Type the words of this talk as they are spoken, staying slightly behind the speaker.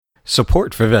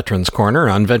Support for Veterans Corner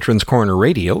on Veterans Corner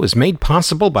Radio is made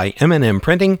possible by M&M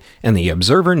Printing and the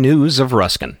Observer News of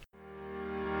Ruskin.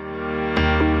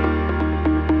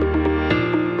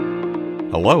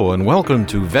 Hello and welcome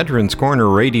to Veterans Corner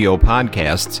Radio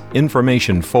Podcast's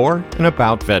information for and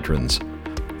about veterans.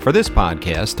 For this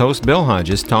podcast, host Bill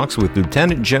Hodges talks with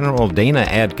Lieutenant General Dana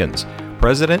Adkins,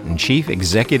 President and Chief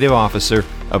Executive Officer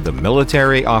of the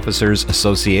Military Officers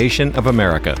Association of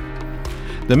America.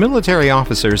 The Military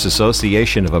Officers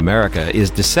Association of America is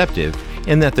deceptive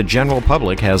in that the general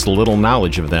public has little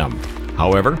knowledge of them.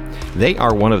 However, they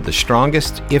are one of the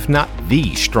strongest, if not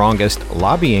the strongest,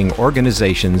 lobbying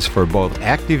organizations for both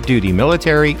active duty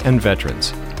military and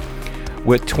veterans.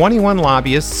 With 21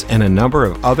 lobbyists and a number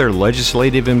of other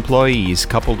legislative employees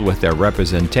coupled with their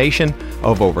representation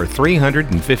of over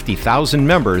 350,000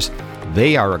 members,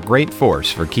 they are a great force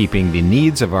for keeping the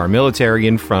needs of our military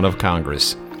in front of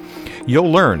Congress.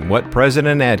 You'll learn what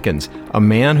President Adkins, a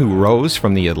man who rose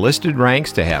from the enlisted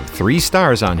ranks to have 3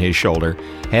 stars on his shoulder,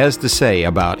 has to say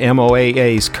about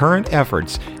MOAA's current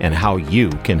efforts and how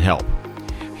you can help.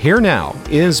 Here now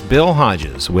is Bill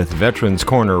Hodges with Veterans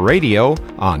Corner Radio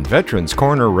on Veterans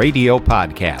Corner Radio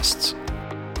Podcasts.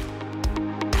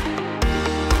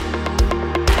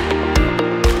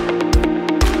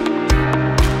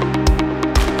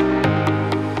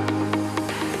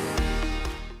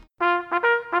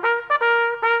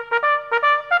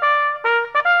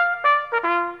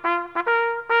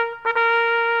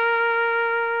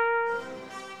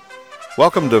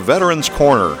 Welcome to Veterans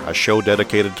Corner, a show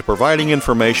dedicated to providing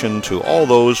information to all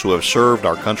those who have served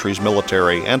our country's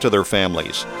military and to their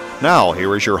families. Now,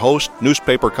 here is your host,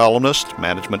 newspaper columnist,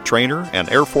 management trainer, and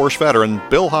Air Force veteran,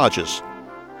 Bill Hodges.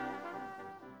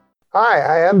 Hi,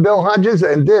 I am Bill Hodges,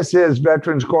 and this is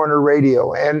Veterans Corner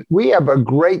Radio. And we have a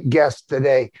great guest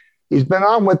today. He's been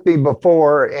on with me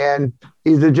before, and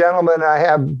he's a gentleman I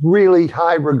have really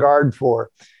high regard for.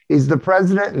 He's the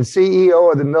president and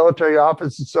CEO of the Military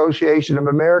Officers Association of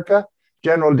America,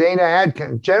 General Dana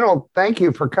Adkins. General, thank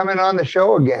you for coming on the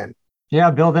show again.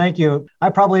 Yeah, Bill, thank you. I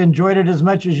probably enjoyed it as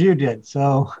much as you did,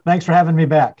 so thanks for having me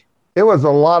back. It was a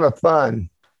lot of fun.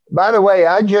 By the way,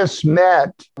 I just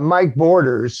met Mike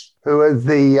Borders, who is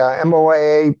the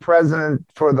MOAA president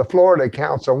for the Florida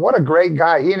Council. What a great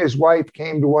guy. He and his wife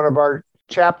came to one of our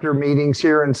chapter meetings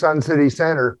here in Sun City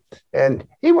Center, and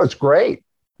he was great.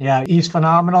 Yeah, he's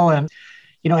phenomenal. And,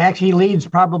 actually he leads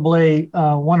probably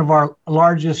one of our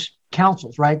largest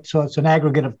councils, right? So it's an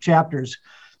aggregate of chapters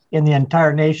in the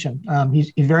entire nation.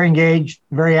 He's very engaged,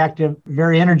 very active,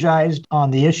 very energized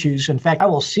on the issues. In fact, I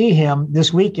will see him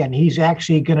this weekend. He's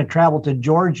actually going to travel to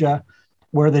Georgia,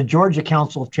 where the Georgia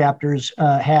Council of Chapters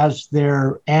has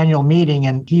their annual meeting,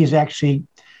 and he's actually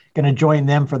going to join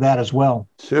them for that as well.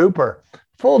 Super.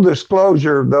 Full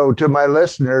disclosure, though, to my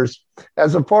listeners,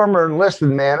 as a former enlisted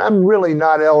man, I'm really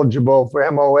not eligible for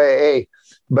MOAA,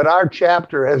 but our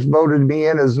chapter has voted me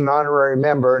in as an honorary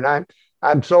member, and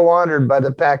I'm so honored by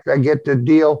the fact I get to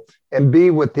deal and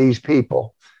be with these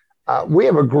people. We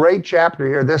have a great chapter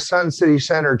here. This Sun City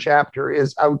Center chapter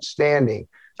is outstanding.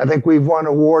 I think we've won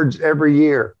awards every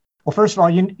year. Well, first of all,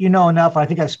 you know enough. I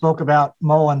think I spoke about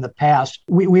MO in the past.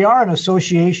 We are an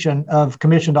association of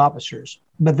commissioned officers.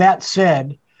 But that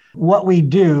said, what we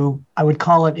do, I would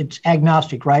call it's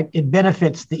agnostic, right? It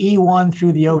benefits the E1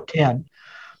 through the O10.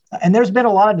 And there's been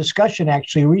a lot of discussion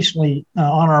actually recently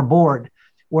on our board,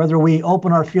 whether we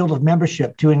open our field of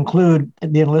membership to include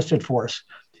the enlisted force.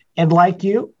 And like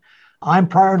you, I'm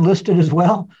prior enlisted as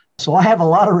well. So I have a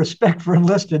lot of respect for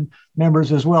enlisted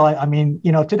members as well. I mean,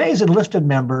 today's enlisted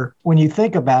member, when you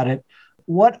think about it,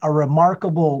 what a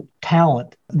remarkable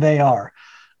talent they are.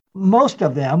 Most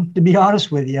of them, to be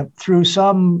honest with you, through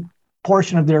some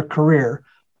portion of their career,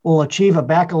 will achieve a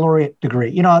baccalaureate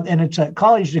degree, and it's a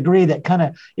college degree that kind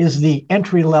of is the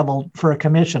entry level for a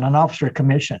commission, an officer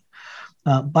commission.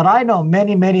 But I know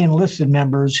many, many enlisted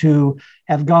members who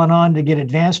have gone on to get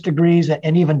advanced degrees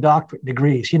and even doctorate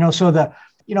degrees, so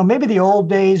maybe the old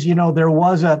days, there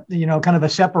was a, kind of a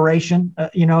separation,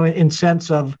 in sense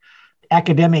of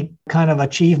academic kind of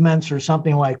achievements or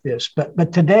something like this.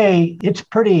 But today it's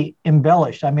pretty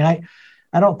embellished. I mean,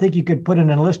 I don't think you could put an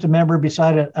enlisted member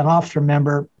beside an officer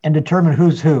member and determine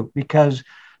who's who, because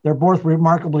they're both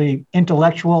remarkably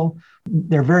intellectual.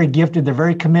 They're very gifted. They're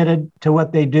very committed to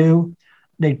what they do.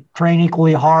 They train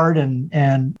equally hard.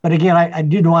 But again, I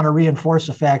did want to reinforce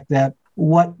the fact that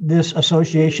what this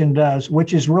association does,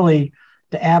 which is really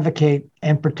to advocate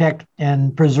and protect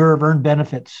and preserve earned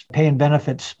benefits, pay and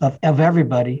benefits of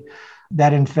everybody,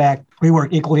 that in fact, we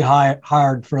work equally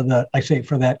hard for that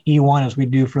E1 as we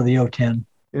do for the O10.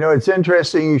 It's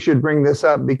interesting you should bring this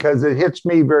up because it hits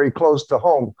me very close to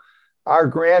home. Our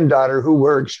granddaughter, who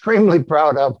we're extremely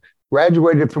proud of,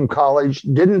 graduated from college,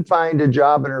 didn't find a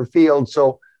job in her field,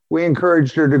 so we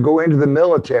encouraged her to go into the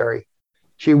military.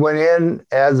 She went in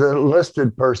as an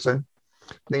enlisted person.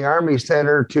 The Army sent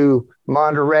her to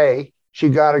Monterey. She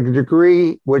got a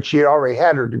degree, which she already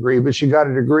had her degree, but she got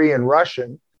a degree in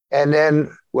Russian, and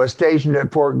then was stationed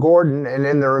at Fort Gordon. And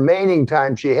in the remaining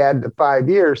time she had, the 5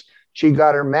 years, she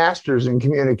got her master's in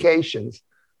communications.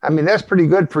 I mean, that's pretty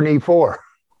good for an E4.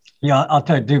 Yeah, I'll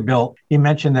tell you, too, Bill, you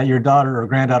mentioned that your daughter or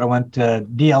granddaughter went to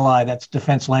DLI, that's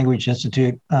Defense Language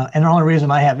Institute. And the only reason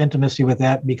I have intimacy with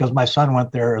that because my son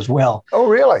went there as well. Oh,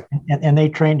 really? And they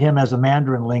trained him as a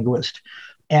Mandarin linguist.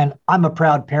 And I'm a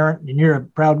proud parent, and you're a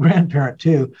proud grandparent,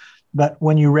 too. But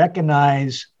when you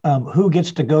recognize who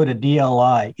gets to go to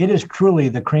DLI, it is truly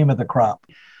the cream of the crop.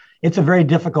 It's a very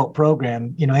difficult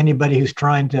program. Anybody who's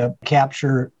trying to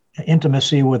capture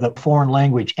intimacy with a foreign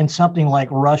language and something like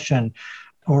Russian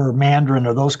or Mandarin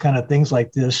or those kind of things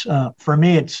like this, for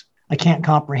me, I can't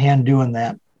comprehend doing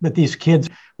that. But these kids,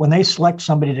 when they select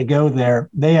somebody to go there,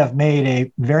 they have made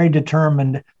a very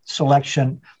determined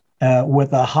selection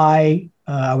with a high,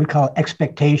 we call it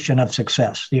expectation of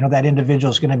success. That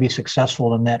individual is going to be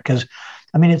successful in that because,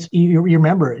 you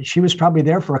remember she was probably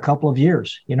there for a couple of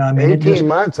years. 18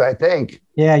 months, I think.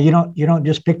 Yeah, you don't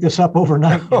just pick this up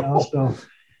overnight. So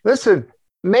listen.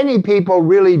 Many people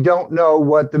really don't know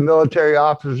what the Military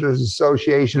Officers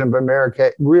Association of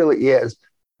America really is.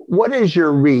 What is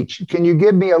your reach? Can you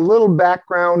give me a little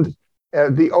background,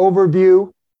 the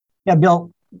overview? Yeah,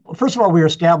 Bill, first of all, we were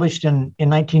established in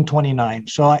 1929.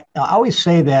 So I always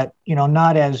say that,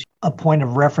 not as a point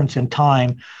of reference in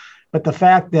time, but the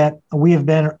fact that we have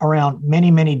been around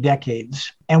many, many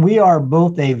decades. And we are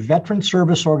both a veteran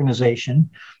service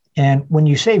organization. And when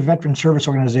you say veteran service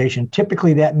organization,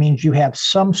 typically that means you have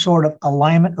some sort of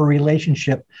alignment or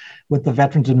relationship with the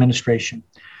Veterans Administration.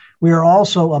 We are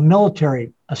also a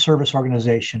military service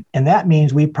organization, and that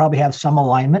means we probably have some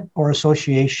alignment or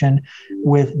association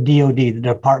with DOD, the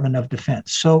Department of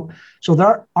Defense. So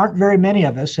there aren't very many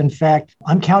of us. In fact,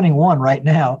 I'm counting one right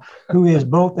now who is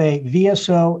both a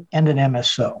VSO and an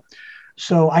MSO.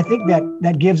 So I think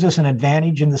that gives us an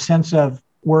advantage in the sense of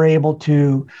we're able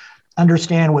to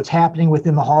understand what's happening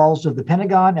within the halls of the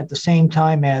Pentagon at the same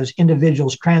time as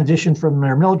individuals transition from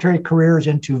their military careers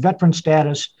into veteran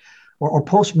status or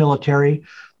post-military,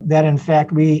 that in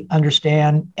fact we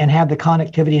understand and have the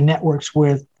connectivity networks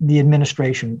with the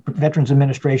administration, Veterans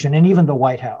Administration, and even the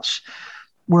White House.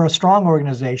 We're a strong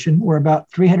organization. We're about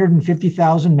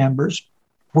 350,000 members.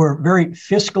 We're very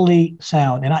fiscally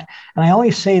sound. And I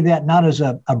only say that not as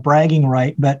a bragging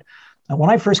right, but when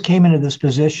I first came into this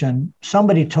position,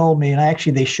 somebody told me,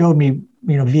 and they showed me,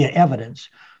 via evidence,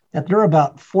 that there are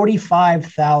about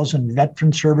 45,000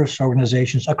 veteran service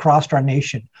organizations across our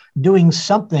nation doing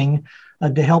something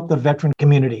to help the veteran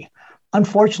community.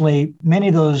 Unfortunately, many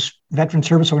of those veteran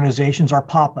service organizations are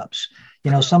pop-ups.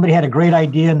 Somebody had a great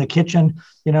idea in the kitchen,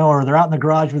 or they're out in the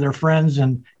garage with their friends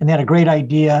and they had a great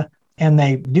idea and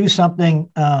they do something,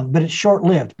 but it's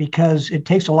short-lived because it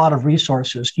takes a lot of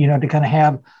resources, to kind of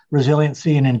have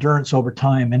resiliency and endurance over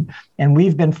time. And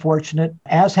we've been fortunate,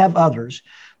 as have others,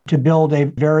 to build a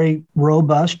very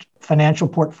robust financial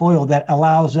portfolio that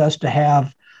allows us to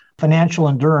have financial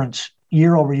endurance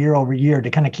year over year over year to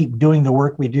kind of keep doing the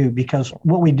work we do, because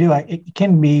what we do, it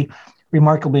can be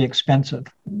remarkably expensive.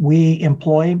 We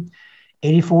employ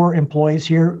 84 employees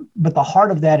here, but the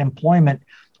heart of that employment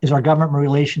is our government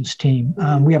relations team.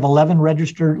 We have 11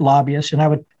 registered lobbyists, and I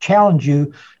would challenge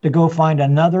you to go find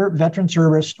another veteran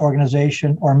service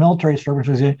organization or military service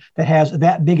organization that has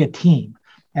that big a team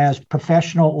as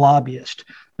professional lobbyists.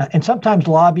 And sometimes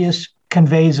lobbyists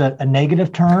conveys a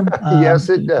negative term. Yes,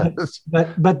 it does.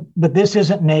 But this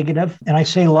isn't negative. And I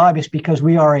say lobbyists because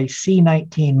we are a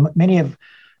C19. Many have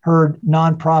heard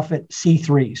nonprofit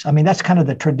C3s. That's kind of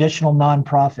the traditional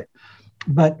nonprofit.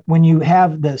 But when you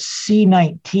have the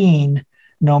C19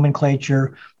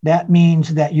 nomenclature, that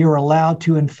means that you're allowed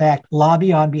to, in fact,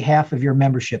 lobby on behalf of your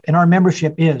membership. And our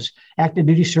membership is active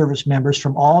duty service members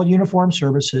from all uniformed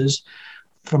services,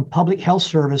 from public health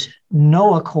service,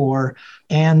 NOAA Corps,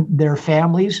 and their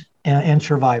families and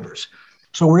survivors.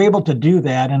 So we're able to do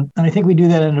that. And I think we do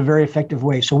that in a very effective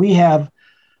way. So we have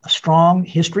a strong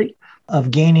history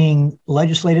of gaining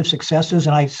legislative successes.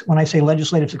 And when I say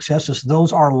legislative successes,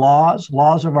 those are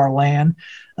laws of our land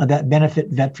that benefit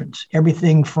veterans.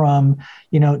 Everything from,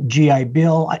 GI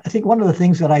Bill. I think one of the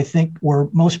things that I think we're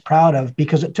most proud of,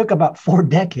 because it took about 4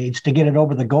 decades to get it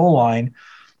over the goal line,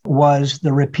 was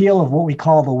the repeal of what we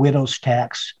call the widow's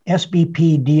tax,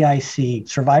 SBP DIC,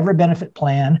 Survivor Benefit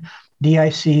Plan.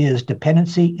 DIC is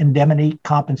Dependency Indemnity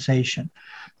Compensation.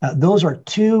 Those are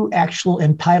two actual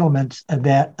entitlements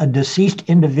that a deceased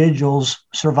individual's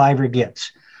survivor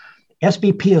gets.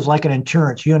 SBP is like an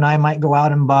insurance. You and I might go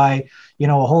out and buy, a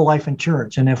whole life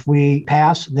insurance. And if we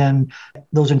pass, then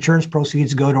those insurance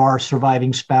proceeds go to our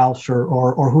surviving spouse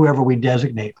or whoever we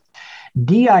designate.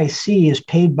 DIC is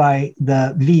paid by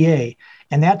the VA,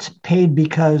 and that's paid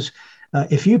because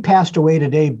if you passed away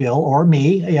today, Bill, or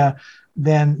me,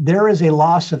 then there is a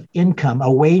loss of income,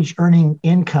 a wage earning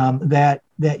income that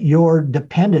your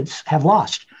dependents have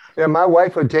lost. Yeah, my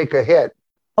wife would take a hit.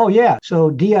 Oh, yeah.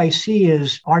 So DIC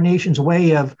is our nation's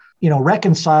way of,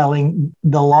 reconciling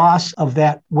the loss of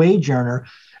that wage earner.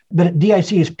 But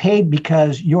DIC is paid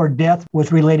because your death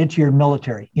was related to your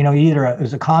military. Either it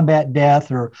was a combat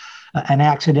death or an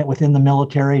accident within the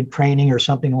military training or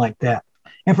something like that.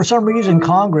 And for some reason,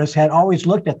 Congress had always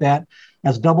looked at that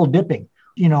as double dipping.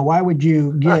 Why would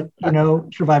you get,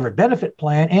 Survivor Benefit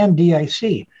Plan and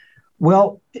DIC?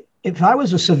 Well, if I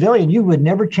was a civilian, you would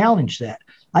never challenge that.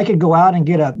 I could go out and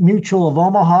get a Mutual of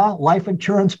Omaha life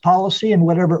insurance policy and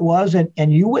whatever it was,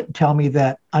 and you wouldn't tell me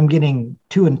that I'm getting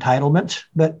two entitlements.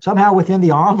 But somehow within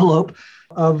the envelope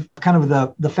of kind of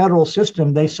the federal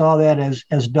system, they saw that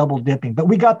as double dipping. But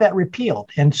we got that repealed.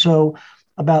 And so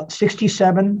about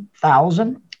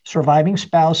 67,000 surviving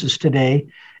spouses today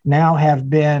now have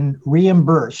been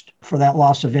reimbursed for that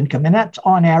loss of income. And that's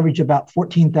on average about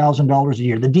 $14,000 a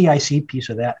year. The DIC piece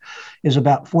of that is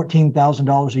about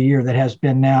 $14,000 a year that has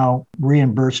been now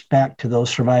reimbursed back to those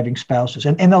surviving spouses.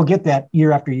 And they'll get that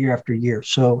year after year after year.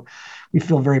 So we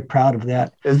feel very proud of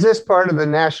that. Is this part of the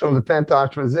National Defense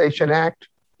Authorization Act?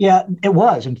 Yeah, it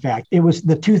was, in fact. It was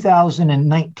the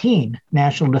 2019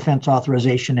 National Defense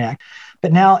Authorization Act.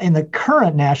 But now in the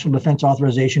current National Defense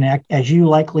Authorization Act, as you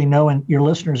likely know and your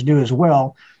listeners do as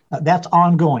well, that's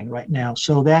ongoing right now.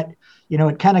 So that,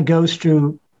 it kind of goes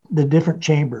through the different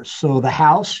chambers. So the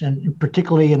House, and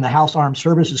particularly in the House Armed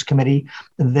Services Committee,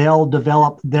 they'll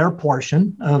develop their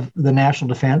portion of the national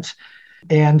defense,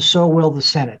 and so will the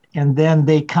Senate. And then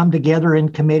they come together in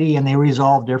committee and they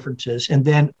resolve differences. And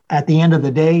then at the end of the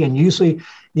day, and usually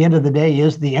the end of the day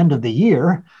is the end of the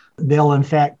year, they'll in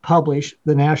fact publish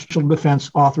the National Defense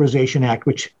Authorization Act,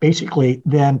 which basically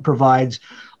then provides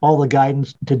all the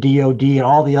guidance to DOD and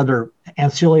all the other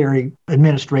ancillary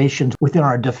administrations within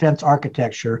our defense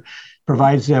architecture,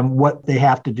 provides them what they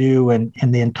have to do and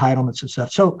the entitlements and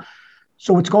stuff. So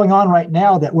what's going on right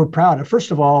now that we're proud of, first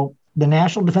of all, the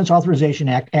National Defense Authorization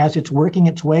Act, as it's working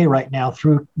its way right now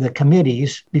through the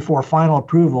committees before final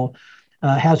approval,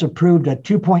 has approved a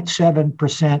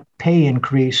 2.7% pay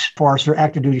increase for our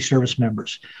active duty service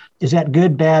members. Is that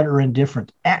good, bad, or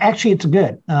indifferent? Actually, it's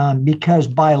good because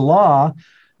by law,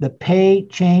 the pay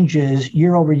changes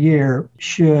year over year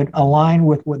should align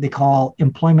with what they call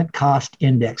Employment Cost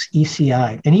Index,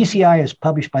 ECI. And ECI is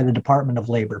published by the Department of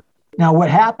Labor. Now, what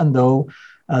happened, though,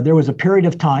 there was a period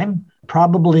of time,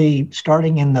 probably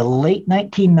starting in the late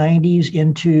 1990s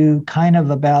into kind of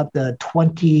about the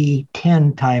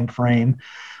 2010 timeframe,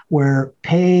 where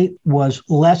pay was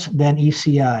less than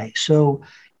ECI. So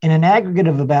in an aggregate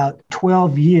of about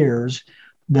 12 years,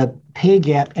 the pay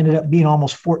gap ended up being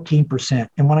almost 14%.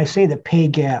 And when I say the pay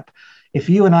gap, if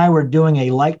you and I were doing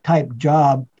a like type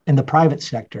job in the private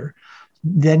sector,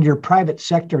 then your private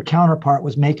sector counterpart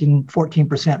was making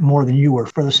 14% more than you were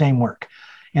for the same work.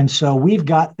 And so we've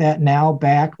got that now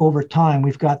back over time.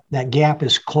 We've got that gap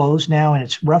is closed now, and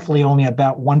it's roughly only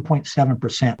about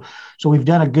 1.7%. So we've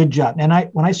done a good job. And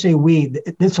when I say we,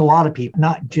 it's a lot of people,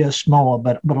 not just SMOA,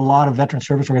 but a lot of veteran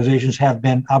service organizations have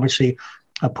been obviously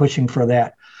pushing for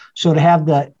that. So to have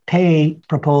the pay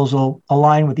proposal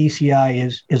align with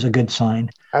ECI is a good sign.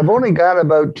 I've only got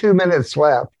about 2 minutes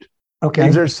left. Okay.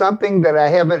 Is there something that I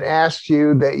haven't asked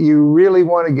you that you really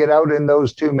want to get out in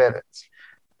those 2 minutes?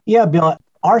 Yeah, Bill.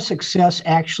 Our success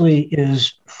actually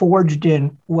is forged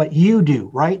in what you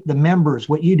do, right? The members,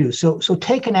 what you do. So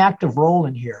take an active role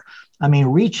in here. I mean,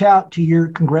 reach out to your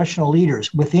congressional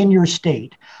leaders within your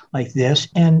state like this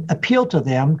and appeal to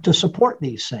them to support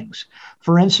these things.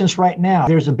 For instance, right now,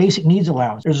 there's a basic needs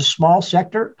allowance. There's a small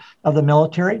sector of the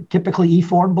military, typically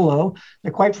E4 and below,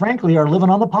 that quite frankly are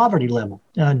living on the poverty level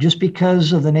just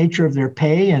because of the nature of their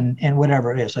pay and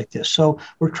whatever it is like this. So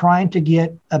we're trying to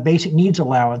get a basic needs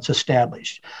allowance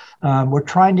established. We're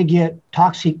trying to get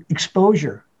toxic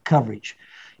exposure coverage.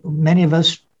 Many of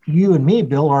us, you and me,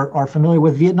 Bill, are familiar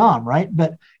with Vietnam, right?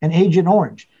 But an Agent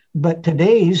Orange. But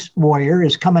today's warrior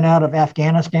is coming out of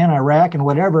Afghanistan, Iraq, and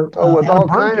whatever. With all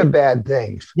kind of bad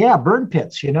things. Yeah, burn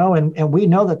pits, and we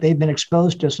know that they've been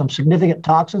exposed to some significant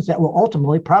toxins that will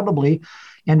ultimately probably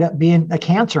end up being a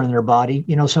cancer in their body,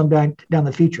 sometime down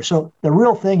the future. So the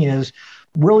real thing is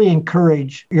really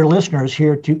encourage your listeners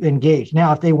here to engage.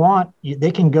 Now, if they want,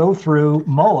 they can go through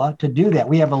MOA to do that.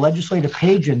 We have a legislative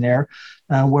page in there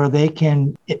where they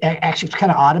can, actually it's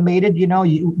kind of automated,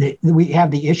 we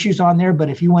have the issues on there, but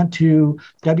if you went to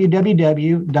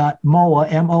www.moaa.org,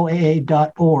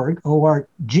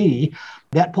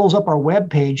 that pulls up our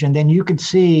webpage, and then you can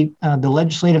see the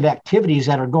legislative activities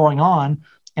that are going on,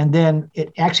 and then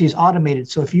it actually is automated.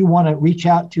 So if you want to reach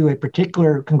out to a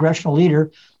particular congressional leader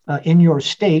in your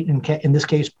state, in this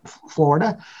case,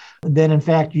 Florida, then in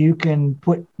fact, you can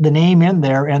put the name in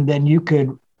there, and then you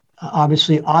could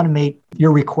obviously automate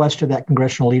your request to that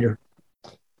congressional leader.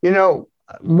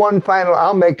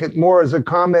 I'll make it more as a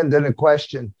comment than a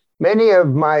question. Many of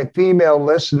my female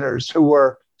listeners who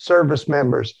are service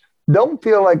members don't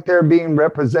feel like they're being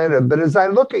represented. But as I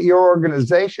look at your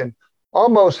organization,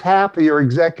 almost half of your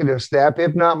executive staff,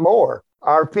 if not more,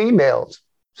 are females.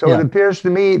 So It appears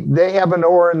to me they have an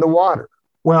oar in the water.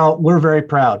 Well, we're very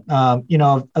proud, of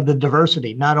the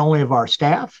diversity, not only of our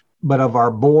staff, but of our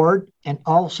board, and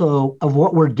also of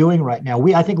what we're doing right now.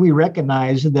 I think we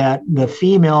recognize that the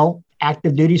female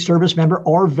active duty service member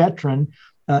or veteran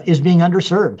is being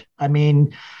underserved. I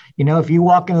mean, if you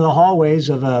walk into the hallways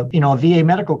of a VA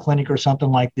medical clinic or something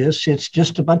like this, it's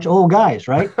just a bunch of old guys,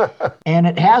 right? And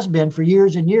it has been for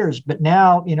years and years. But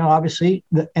now, obviously,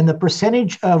 the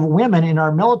percentage of women in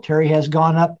our military has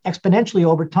gone up exponentially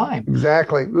over time.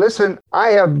 Exactly. Listen, I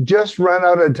have just run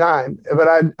out of time, but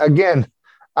I'm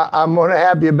going to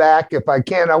have you back if I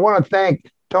can. I want to thank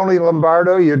Tony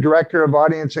Lombardo, your Director of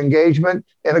Audience Engagement,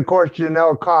 and of course,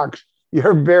 Janelle Cox,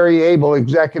 your very able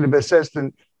Executive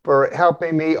Assistant, for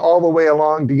helping me all the way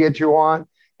along to get you on.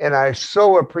 And I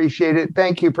so appreciate it.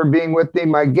 Thank you for being with me.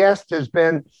 My guest has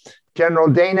been General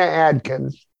Dana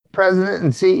Adkins, President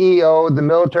and CEO of the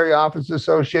Military Office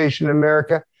Association of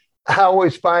America. I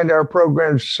always find our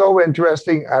program so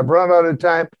interesting. I've run out of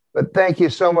time, but thank you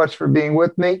so much for being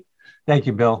with me. Thank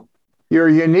you, Bill. You're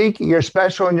unique, you're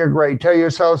special, and you're great. Tell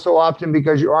yourself so often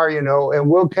because you are, and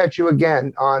we'll catch you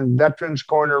again on Veterans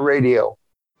Corner Radio.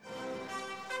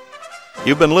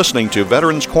 You've been listening to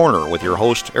Veterans Corner with your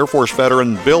host, Air Force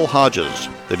veteran Bill Hodges.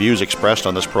 The views expressed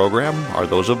on this program are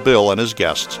those of Bill and his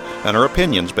guests and are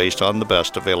opinions based on the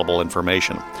best available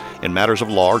information. In matters of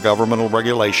law or governmental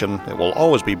regulation, it will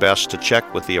always be best to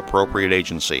check with the appropriate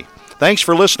agency. Thanks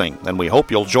for listening, and we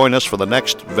hope you'll join us for the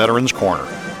next Veterans Corner.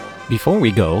 Before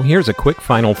we go, here's a quick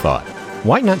final thought.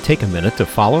 Why not take a minute to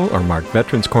follow or mark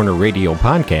Veterans Corner Radio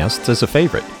podcasts as a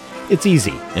favorite? It's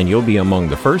easy, and you'll be among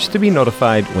the first to be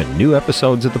notified when new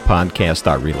episodes of the podcast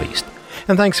are released.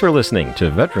 And thanks for listening to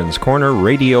Veterans Corner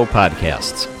Radio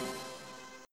Podcasts.